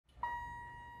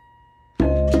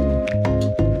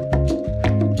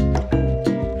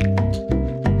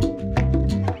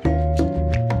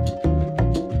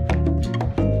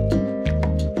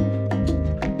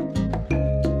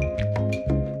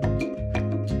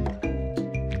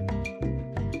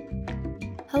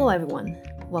Hello, everyone.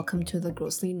 Welcome to the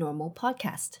Grossly Normal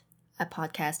podcast, a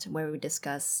podcast where we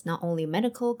discuss not only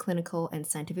medical, clinical, and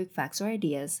scientific facts or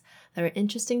ideas that are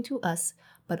interesting to us,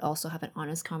 but also have an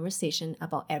honest conversation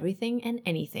about everything and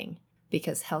anything,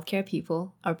 because healthcare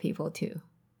people are people too.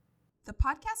 The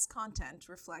podcast content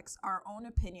reflects our own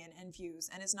opinion and views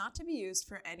and is not to be used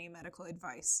for any medical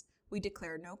advice. We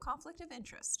declare no conflict of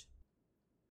interest.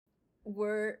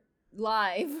 We're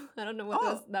live. I don't know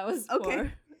what that was okay.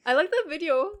 for. I like the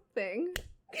video thing.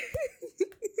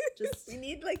 Just we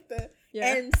need like the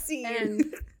end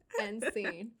scene. End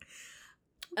scene.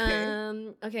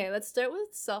 Okay. Okay, let's start with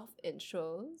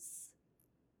self-intros.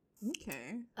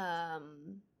 Okay. Hi,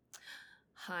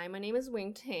 my name is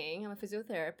Wing Tang. I'm a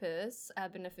physiotherapist.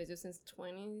 I've been a physio since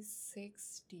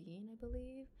 2016, I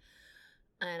believe.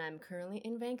 And I'm currently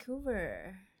in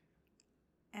Vancouver.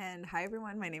 And hi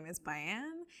everyone, my name is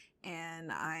Bayan,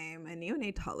 and I'm a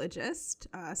neonatologist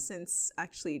since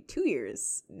actually 2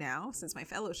 years now, since my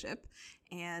fellowship.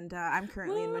 And I'm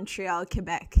currently in Montreal,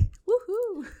 Quebec.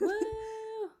 Woohoo! Woo!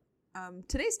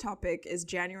 Today's topic is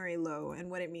January low and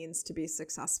what it means to be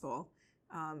successful.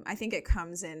 I think it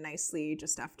comes in nicely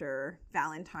just after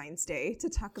Valentine's Day to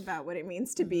talk about what it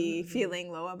means to be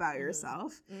feeling low about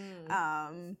yourself.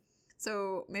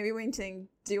 So maybe Wayne Ting,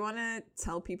 do you want to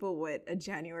tell people what a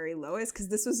January low is? Because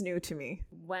this was new to me.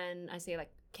 When I say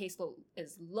like caseload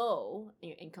is low and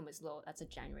your income is low, that's a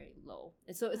January low.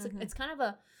 And so it's kind of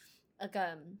a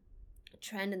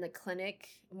trend in the clinic,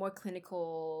 more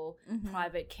clinical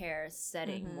private care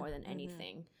setting more than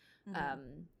anything.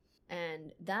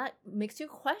 And that makes you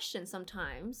question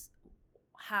sometimes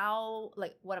how,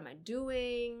 like, what am I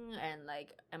doing? And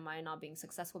like, am I not being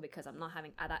successful because I'm not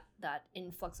having that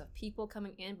influx of people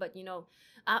coming in? But you know,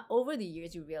 over the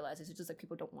years you realize it's just like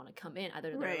people don't want to come in.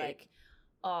 Either they're like,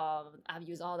 I've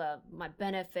used all my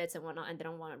benefits and whatnot, and they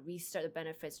don't want to restart the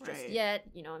benefits just yet.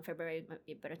 You know, in February might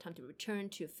be a better time to return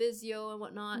to physio and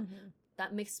whatnot.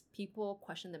 That makes people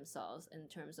question themselves in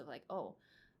terms of like, oh,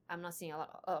 I'm not seeing a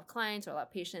lot of clients or a lot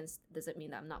of patients. Does it mean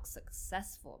that I'm not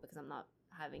successful because I'm not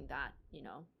having that, you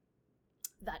know,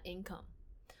 that income?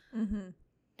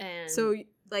 And so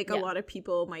like a lot of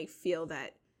people might feel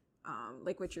that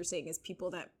like what you're saying is people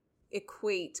that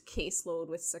equate caseload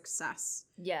with success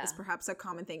is perhaps a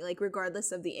common thing, like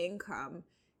regardless of the income,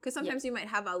 because sometimes you might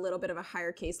have a little bit of a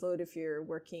higher caseload if you're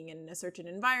working in a certain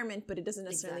environment, but it doesn't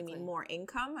necessarily mean more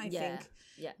income, I think.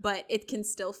 But it can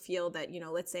still feel that, you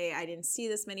know, let's say I didn't see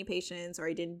this many patients or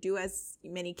I didn't do as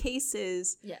many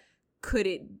cases. Could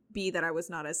it be that I was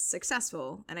not as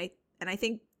successful? And I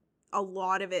think a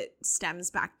lot of it stems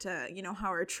back to, you know, how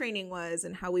our training was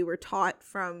and how we were taught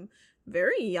from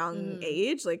very young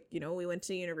age. Like, you know, we went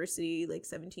to university like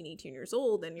 17, 18 years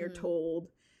old, and you're told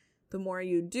the more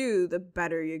you do, the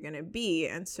better you're going to be.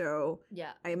 And so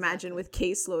I imagine with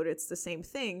caseload, it's the same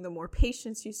thing. The more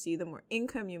patients you see, the more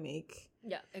income you make.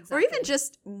 Or even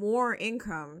just more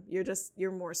income,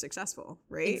 you're more successful,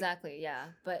 right? Exactly,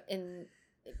 But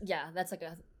that's like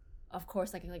of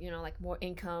course, like, you know, like more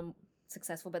income,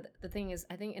 successful. But the thing is,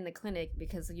 I think in the clinic,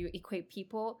 because you equate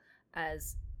people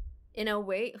as, in a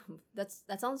way, that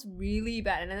sounds really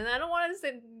bad, and I don't want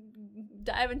to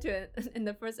dive into it in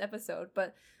the first episode,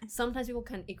 but sometimes people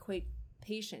can equate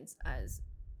patients as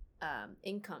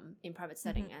income in private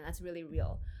setting, and that's really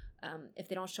real. If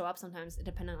they don't show up, sometimes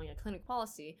depending on your clinic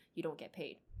policy, you don't get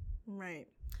paid. Right.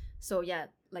 So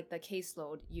like the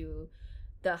caseload,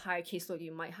 the higher caseload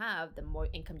you might have, the more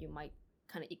income you might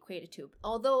kind of equate it to.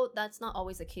 Although that's not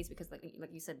always the case, because like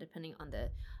you said, depending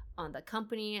on the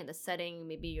company and the setting,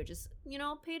 maybe you're just, you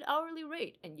know, paid hourly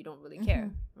rate and you don't really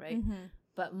care, right?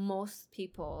 But most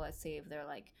people, let's say if they're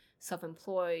like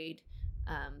self-employed,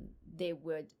 they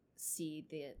would see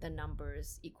the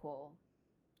numbers equal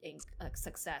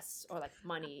success, or like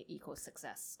money equals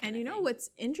success. And you know what's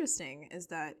interesting is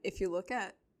that if you look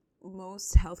at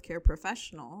most healthcare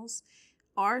professionals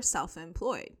are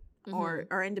self-employed or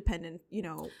are independent, you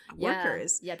know,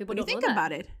 workers. People when don't you think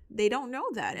about it, they don't know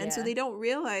that. And so they don't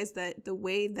realize that the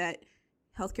way that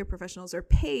healthcare professionals are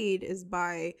paid is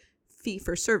by fee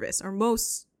for service, or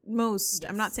most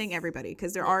I'm not saying everybody,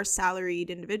 because there are salaried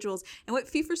individuals. And what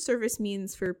fee for service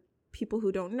means, for people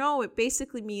who don't know, it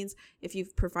basically means if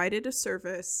you've provided a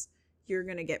service, you're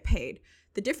going to get paid.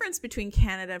 The difference between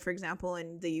Canada, for example,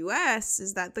 and the US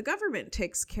is that the government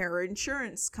takes care, or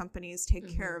insurance companies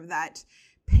take care of that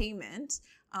payment.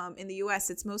 In the US,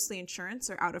 it's mostly insurance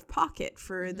or out of pocket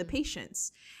for the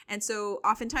patients. And so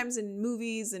oftentimes in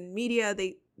movies and media,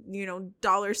 they, you know,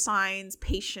 dollar signs,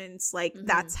 patients, like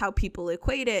that's how people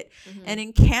equate it. And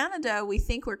in Canada, we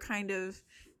think we're kind of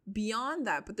beyond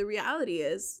that. But the reality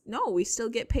is, no, we still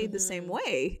get paid the same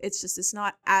way. It's just, it's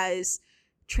not as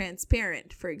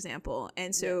transparent, for example.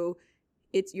 And so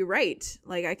you're right.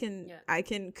 Like I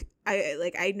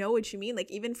know what you mean.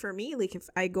 Like even for me, like if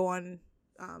I go on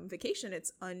vacation,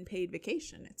 it's unpaid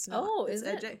vacation. It's not. Oh, is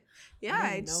it?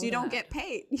 Yeah, you don't get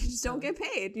paid. You just don't get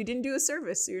paid. You didn't do a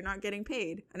service, so you're not getting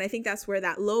paid. And I think that's where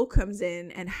that low comes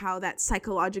in, and how that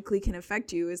psychologically can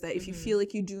affect you is that if you feel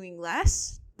like you're doing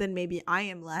less, then maybe I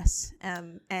am less.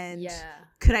 And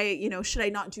could I, should I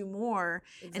not do more?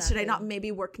 Exactly. And should I not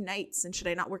maybe work nights? And should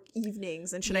I not work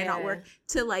evenings? And should I not work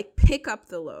to like pick up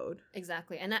the load?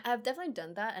 Exactly. And I've definitely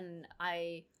done that. And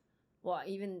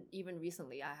even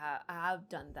recently I have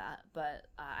done that, but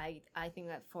I think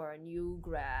that for a new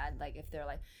grad, like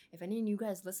if any new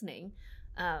grads listening,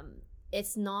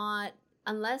 it's not,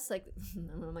 unless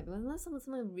unless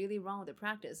something really wrong with the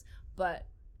practice, but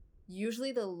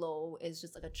usually the low is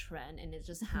just like a trend, and it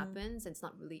just happens. It's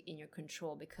not really in your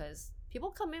control, because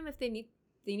people come in if they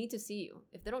need to see you.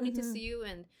 If they don't need to see you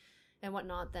and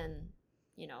whatnot, then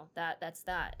that's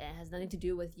that. It has nothing to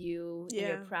do with you and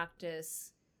your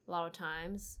practice a lot of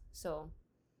times. So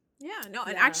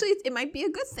and actually it might be a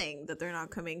good thing that they're not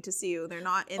coming to see you. They're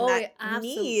not in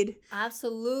need.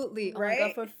 Absolutely. Right? Oh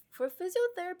my God, for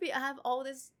physiotherapy, I have all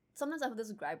this, sometimes I have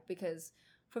this gripe, because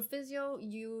for physio,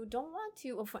 you don't want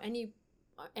to, or for any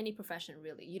profession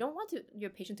really, you don't want your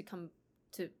patient to come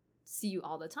to see you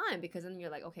all the time, because then you're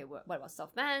like, okay, what about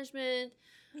self-management?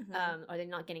 Are they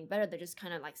not getting better? They're just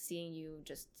kind of like seeing you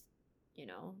just,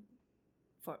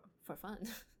 for fun.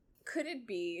 Could it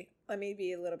be, let me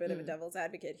be a little bit of a devil's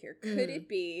advocate here. Could it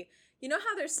be,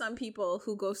 how there's some people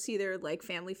who go see their like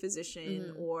family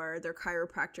physician or their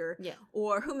chiropractor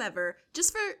or whomever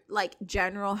just for like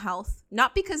general health,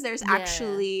 not because there's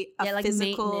actually a like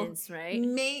physical maintenance, right?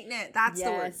 Maintenance. That's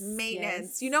the word.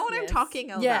 Maintenance. You know what I'm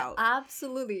talking about? Yeah,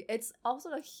 absolutely. It's also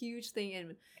a huge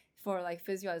thing for like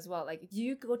physio as well. Like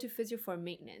you go to physio for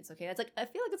maintenance, okay? It's like, I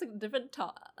feel like it's a different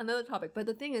another topic, but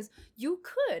the thing is, you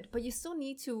could, but you still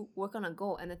need to work on a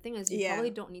goal. And the thing is, you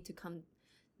probably don't need to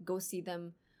go see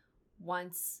them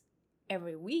once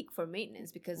every week for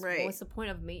maintenance, because what's the point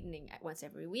of maintaining once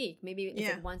every week? Maybe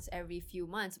it's once every few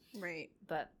months, right?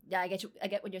 But I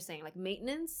get what you're saying. Like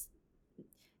maintenance,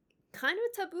 kind of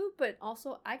a taboo, but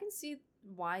also I can see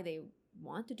why they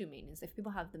want to do maintenance. If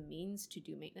people have the means to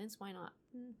do maintenance, why not?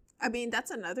 I mean,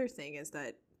 that's another thing, is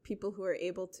that people who are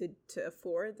able to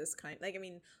afford this kind, like, I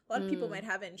mean, a lot of people might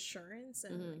have insurance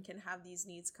and can have these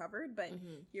needs covered, but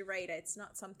you're right, it's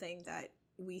not something that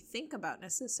we think about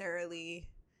necessarily.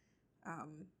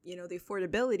 The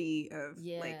affordability of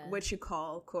like what you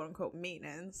call quote unquote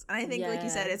maintenance. And I think like you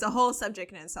said, it's a whole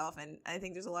subject in itself, and I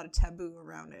think there's a lot of taboo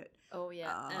around it. Oh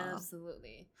yeah,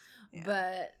 absolutely. Yeah.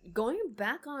 But going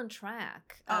back on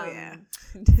track.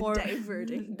 For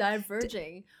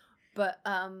diverging. But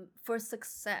for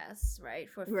success, right?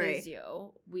 For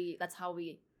physio, that's how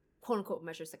we quote unquote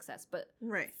measure success. But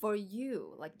for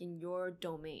you, like in your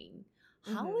domain,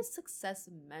 how is success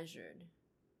measured?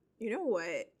 You know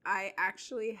what? I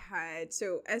actually had,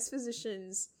 so as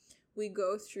physicians, we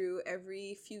go through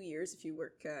every few years, if you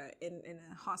work in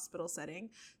a hospital setting,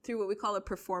 through what we call a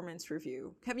performance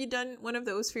review. Have you done one of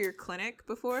those for your clinic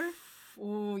before?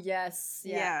 Oh, yes.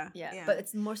 Yeah. But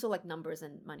it's more so like numbers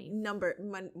and money.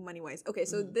 Money-wise. Okay,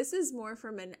 so this is more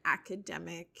from an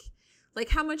academic, like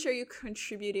how much are you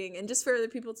contributing? And just for other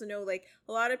people to know, like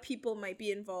a lot of people might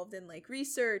be involved in like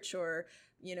research or,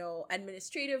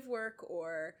 administrative work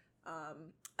or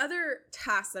other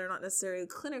tasks that are not necessarily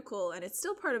clinical, and it's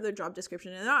still part of their job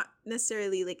description, and not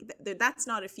necessarily like that's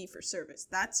not a fee for service.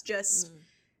 That's just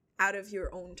out of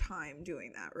your own time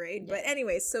doing that, right? Yeah. But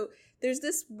anyways, so there's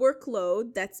this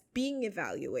workload that's being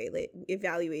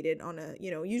evaluated on a,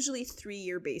 usually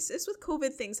 3-year basis. With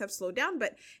COVID, things have slowed down,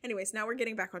 but anyways, now we're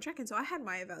getting back on track. And so I had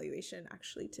my evaluation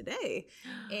actually today,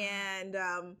 and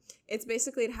it's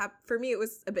basically, for me, it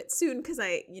was a bit soon because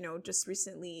I, just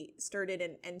recently started,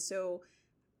 and so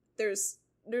there's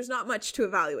not much to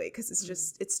evaluate because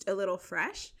it's a little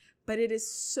fresh. But it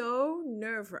is so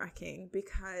nerve-wracking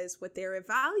because what they're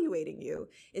evaluating you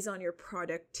is on your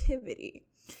productivity.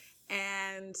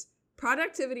 And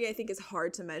productivity, I think, is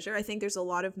hard to measure. I think there's a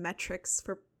lot of metrics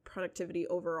for productivity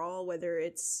overall, whether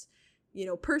it's,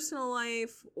 personal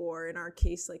life, or in our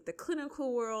case, like the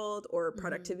clinical world, or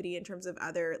productivity in terms of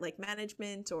other like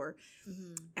management or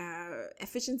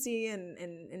efficiency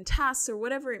and tasks, or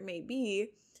whatever it may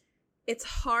be. It's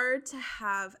hard to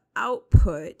have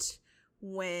output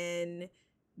when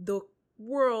the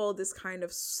world is kind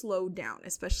of slowed down,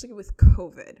 especially with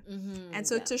COVID. And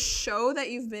so to show that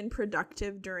you've been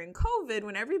productive during COVID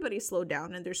when everybody slowed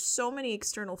down, and there's so many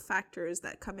external factors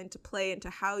that come into play into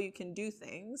how you can do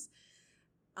things,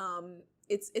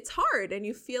 it's hard, and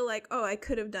you feel like, oh, I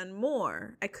could have done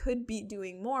more. I could be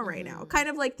doing more right now. Kind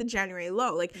of like the January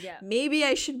low. Like maybe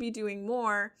I should be doing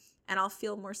more, and I'll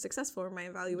feel more successful, or my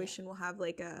evaluation will have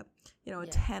like a, a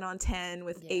 10 on 10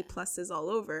 with A pluses all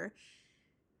over.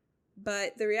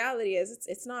 But the reality is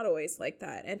it's not always like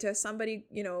that. And to somebody,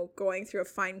 going through a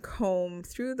fine comb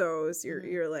through those,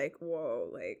 you're like, whoa,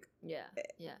 like,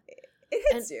 it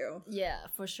hits you. Yeah,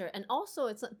 for sure. And also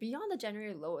it's beyond the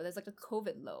January low, there's like a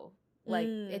COVID low. Like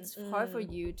it's hard for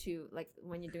you to, like,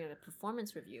 when you're doing a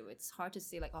performance review, it's hard to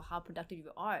see like, oh, how productive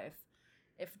you are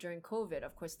if during COVID,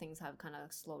 of course, things have kind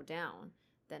of slowed down.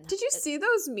 Then did you see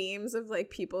those memes of like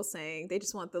people saying they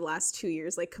just want the last 2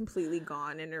 years like completely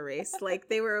gone and erased? Like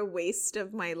they were a waste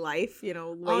of my life, waste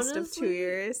honestly, of 2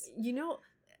 years.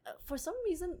 For some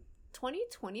reason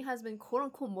 2020 has been quote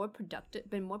unquote more productive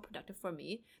for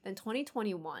me than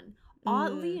 2021.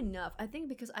 Oddly enough, I think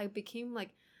because I became like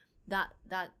that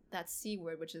C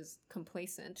word, which is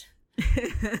complacent.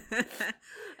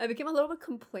 I became a little bit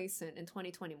complacent in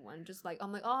 2021. Just like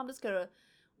I'm like, oh, I'm just gonna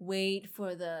wait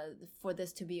for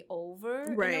this to be over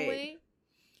in a way.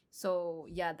 So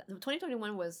yeah,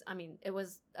 2021 was, I mean, it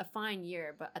was a fine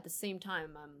year, but at the same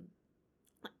time,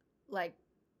 like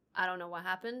I don't know what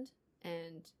happened,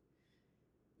 and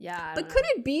but could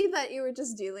it be that you were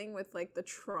just dealing with like the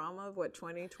trauma of what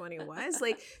 2020 was?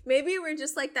 Like maybe you were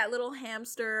just like that little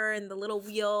hamster and the little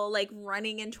wheel, like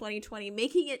running in 2020,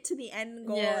 making it to the end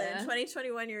goal. And in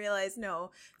 2021 you realize,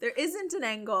 no, there isn't an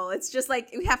end goal. It's just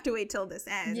like we have to wait till this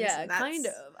ends. Yeah, kind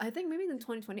of. I think maybe in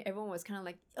 2020 everyone was kind of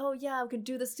like, oh yeah, we could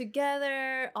do this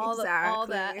together, all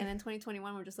that. And then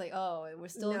 2021 we're just like, oh, we're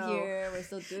still here, we're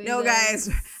still doing this. Guys,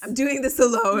 I'm doing this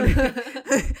alone.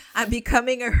 I'm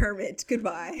becoming a hermit.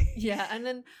 Goodbye. Yeah, and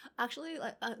then actually,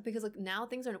 like, because like now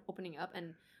things are opening up,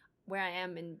 and where I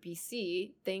am in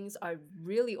BC, things are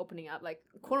really opening up. Like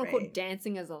quote unquote,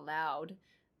 dancing is allowed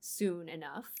soon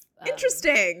enough.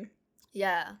 Interesting.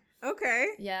 Yeah. Okay.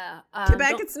 Yeah.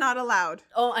 Quebec, it's not allowed.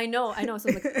 Oh, I know. So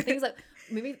like things like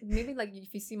maybe like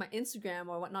if you see my Instagram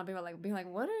or whatnot, being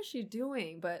like, what is she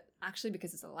doing? But actually,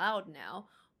 because it's allowed now.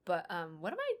 But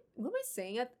what am I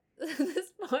saying at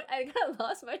this point? I kind of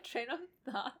lost my train of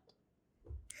thought.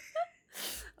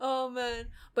 Oh man.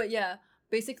 But yeah,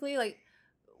 basically like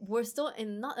we're still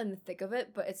not in the thick of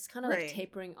it, but it's kind of like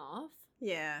tapering off.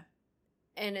 Yeah.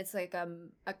 And it's like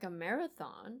a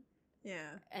marathon.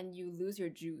 Yeah. And you lose your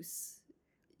juice.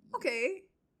 Okay.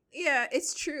 Yeah,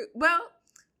 it's true. Well,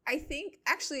 I think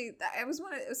actually it was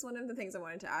one of the things I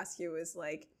wanted to ask you is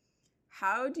like,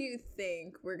 how do you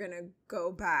think we're gonna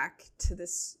go back to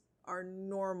this, our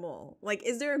normal? Like,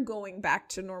 is there a going back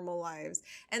to normal lives?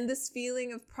 And this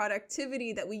feeling of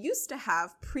productivity that we used to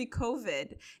have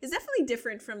pre-COVID is definitely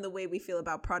different from the way we feel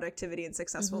about productivity and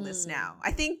successfulness now.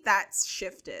 I think that's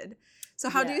shifted. So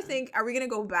how do you think, are we going to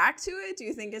go back to it? Do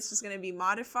you think it's just going to be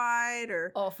modified,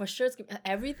 or? Oh, for sure.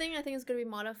 Everything I think is going to be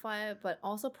modified, but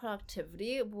also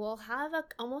productivity will have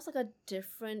almost like a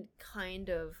different kind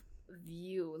of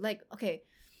view. Like, okay,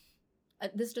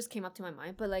 this just came up to my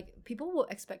mind, but like people will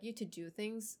expect you to do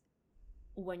things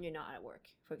when you're not at work,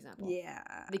 for example. Yeah.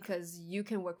 Because you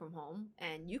can work from home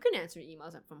and you can answer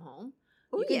emails from home.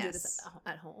 You can do this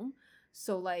at home.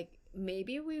 So like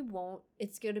maybe we won't,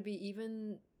 it's going to be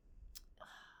even,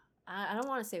 I don't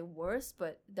want to say worse,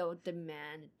 but they'll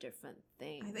demand different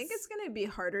things. I think it's going to be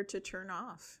harder to turn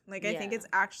off. Like, I think it's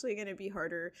actually going to be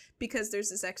harder because there's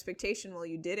this expectation, well,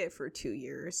 you did it for 2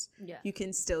 years. Yeah. You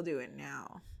can still do it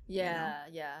now. Yeah,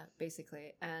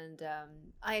 basically. And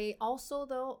I also,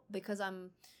 though, because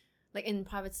I'm like in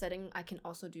private setting, I can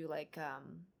also do like,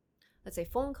 let's say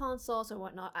phone consults or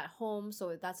whatnot at home.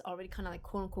 So that's already kind of like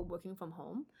quote unquote working from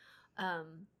home.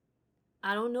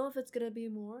 I don't know if it's going to be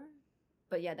more,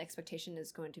 but yeah, the expectation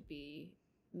is going to be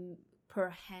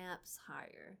perhaps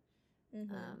higher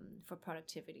for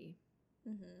productivity.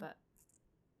 But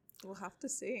we'll have to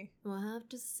see.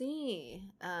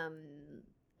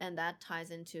 And that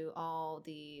ties into all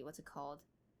the, what's it called?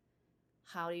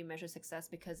 How do you measure success?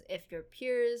 Because if your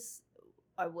peers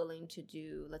are willing to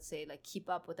do, let's say, like keep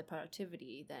up with the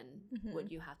productivity, then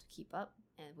would you have to keep up?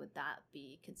 And would that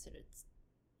be considered,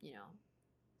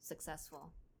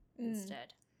 successful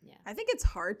instead? Yeah. I think it's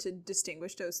hard to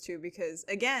distinguish those two because,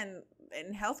 again,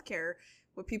 in healthcare,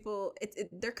 what people,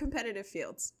 they're competitive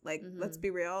fields. Like, let's be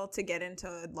real, to get into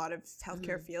a lot of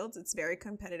healthcare fields, it's very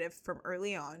competitive from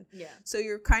early on. Yeah. So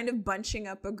you're kind of bunching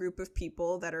up a group of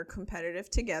people that are competitive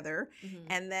together,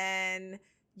 and then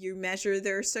you measure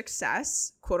their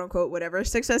success, quote unquote, whatever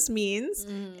success means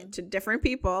to different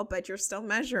people, but you're still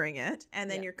measuring it.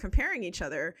 And then you're comparing each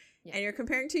other. Yeah. And you're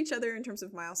comparing to each other in terms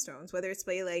of milestones, whether it's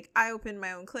like I opened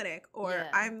my own clinic, or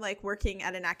I'm like working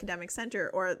at an academic center,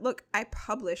 or look, I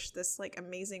published this like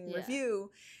amazing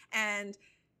review. And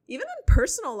even in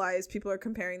personal lives, people are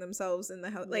comparing themselves in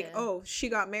the house, like, oh, she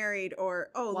got married,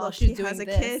 or oh, look, he has a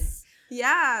kid.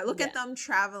 Yeah, look at them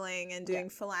traveling and doing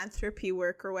philanthropy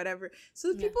work or whatever.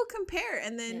 So people compare,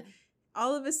 and then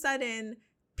all of a sudden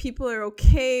people are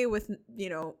okay with, you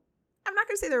know, I'm not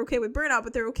going to say they're okay with burnout,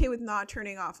 but they're okay with not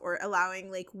turning off or allowing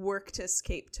like work to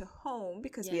escape to home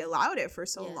because we allowed it for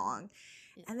so long.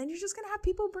 Yeah. And then you're just going to have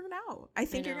people burn out. I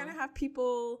think you're going to have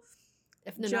people,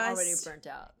 if they're not already burnt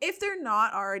out. If they're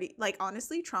not already, like,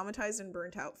 honestly, traumatized and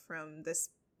burnt out from this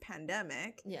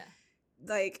pandemic. Yeah.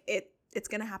 Like it's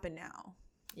going to happen now.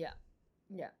 Yeah.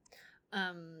 Yeah.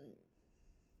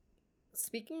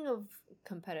 Speaking of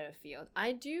competitive field,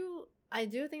 I do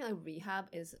think like rehab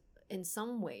is, in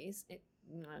some ways,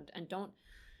 and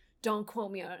don't quote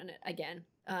me on it again,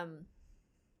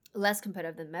 less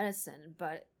competitive than medicine,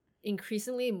 but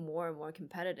increasingly more and more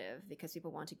competitive because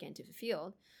people want to get into the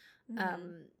field.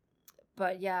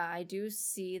 But yeah, I do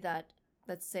see that,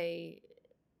 let's say,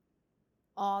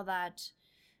 all that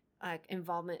like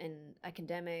involvement in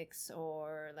academics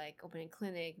or like opening a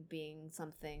clinic being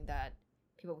something that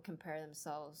people would compare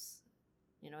themselves,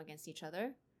 you know, against each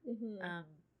other.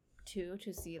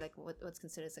 To see like what's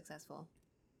considered successful.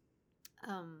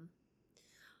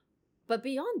 But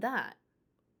beyond that,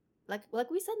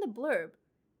 like we said in the blurb,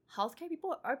 healthcare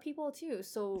people are people too.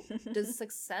 So does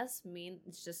success mean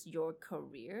it's just your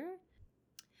career?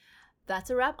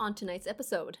 That's a wrap on tonight's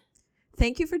episode.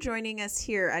 Thank you for joining us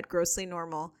here at Grossly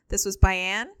Normal. This was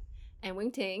Bayan and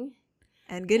Wing Ting.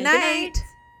 And good night.